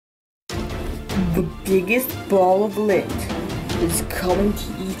The biggest ball of lint is coming to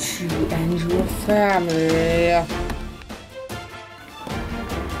eat you and your family.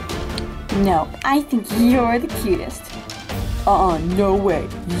 No, I think you're the cutest. No way.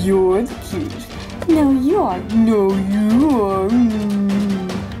 You're the cutest. No, you are. No, you are.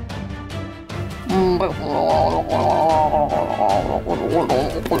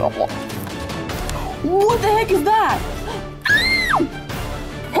 What the heck is that?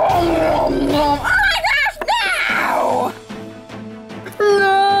 Oh my gosh, no!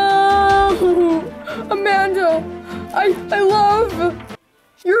 No! Amanda, I love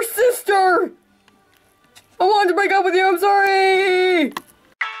your sister! I wanted to break up with you, I'm sorry!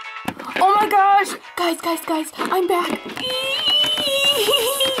 Oh my gosh! Guys, I'm back!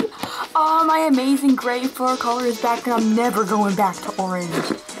 Oh, my amazing gray fur color is back and I'm never going back to orange.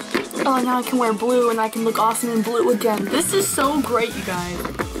 Oh, now I can wear blue and I can look awesome in blue again. This is so great, you guys.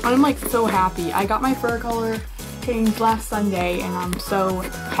 I'm like so happy. I got my fur color changed last Sunday and I'm so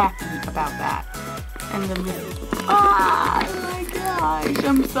happy about that. And then this, oh my gosh,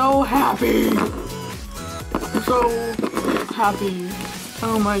 I'm so happy. So happy.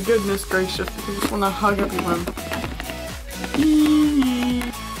 Oh my goodness gracious. I just want to hug everyone.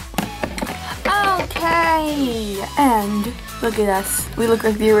 Okay, and look at us. We look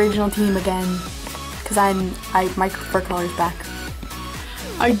like the original team again. Cause my fur color's back.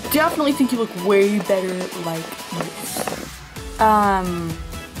 I definitely think you look way better like this.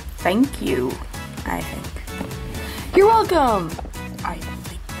 Thank you, I think. You're welcome, I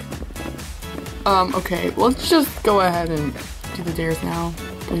think. Okay, let's just go ahead and do the dares now,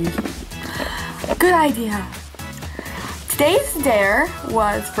 please. Good idea. Today's dare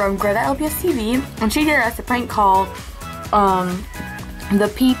was from AnnaGraceLPS TV, and she dared us to prank call the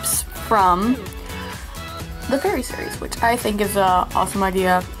peeps from the fairy series, which I think is an awesome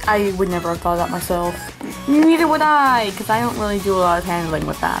idea. I would never have thought of that myself. Neither would I, because I don't really do a lot of handling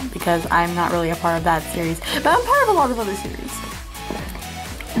with that, because I'm not really a part of that series, but I'm part of a lot of other series.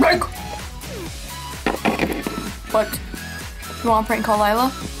 Prank! What? You want to prank call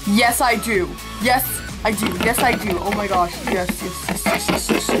Lila? Yes, I do. Yes, I do. Yes, I do. Oh my gosh. Yes.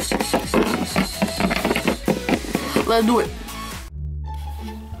 Let's do it.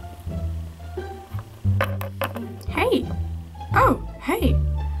 Hey. Oh, hey.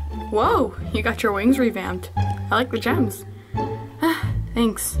 Whoa, you got your wings revamped. I like the gems.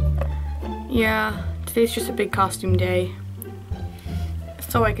 Thanks. Yeah, today's just a big costume day.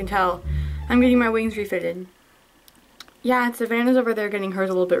 So I can tell. I'm getting my wings refitted. Yeah, Savannah's over there getting hers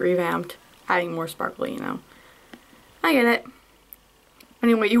a little bit revamped. Adding more sparkly, you know. I get it.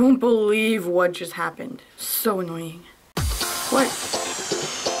 Anyway, you won't believe what just happened. So annoying. What?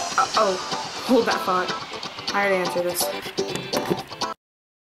 Oh, hold that thought. I gotta answer this.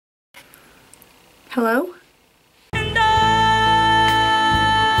 Hello?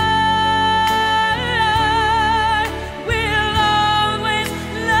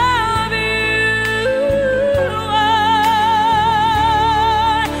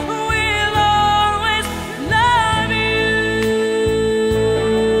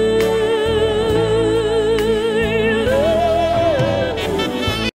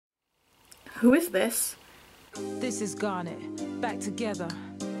 Who is this? This is Garnet, back together.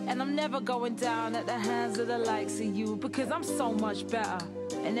 And I'm never going down at the hands of the likes of you, because I'm so much better.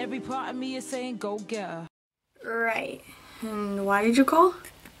 And every part of me is saying, go get her. Right. And why did you call?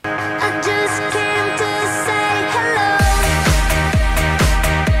 I just came to say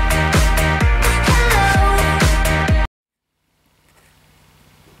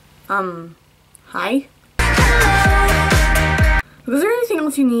hello. Hi? Hello. Was there anything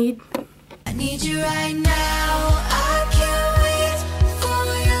else you need? I need you right now. I can't wait for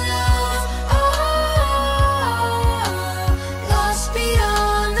your love. Oh, lost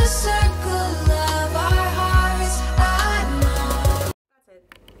beyond the circle of our hearts. I know. That's it.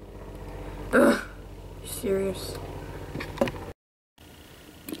 Ugh. You serious?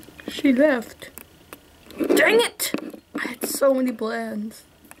 She left. Dang it! I had so many plans.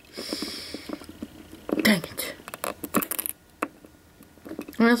 Dang it.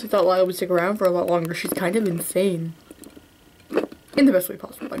 I honestly thought Lila would stick around for a lot longer. She's kind of insane. In the best way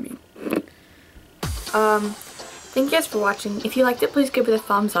possible, I mean. Thank you guys for watching. If you liked it, please give it a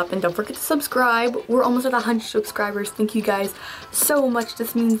thumbs up. And don't forget to subscribe. We're almost at 100 subscribers. Thank you guys so much.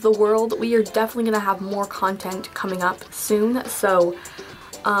 This means the world. We are definitely going to have more content coming up soon. So,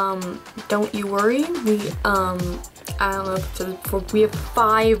 don't you worry. I don't know if it's we have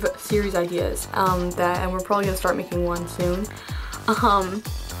 5 series ideas, and we're probably going to start making one soon.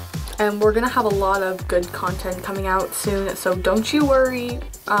 And we're gonna have a lot of good content coming out soon, so don't you worry.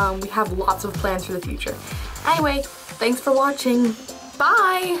 we have lots of plans for the future. Anyway, thanks for watching.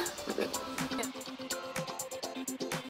 Bye!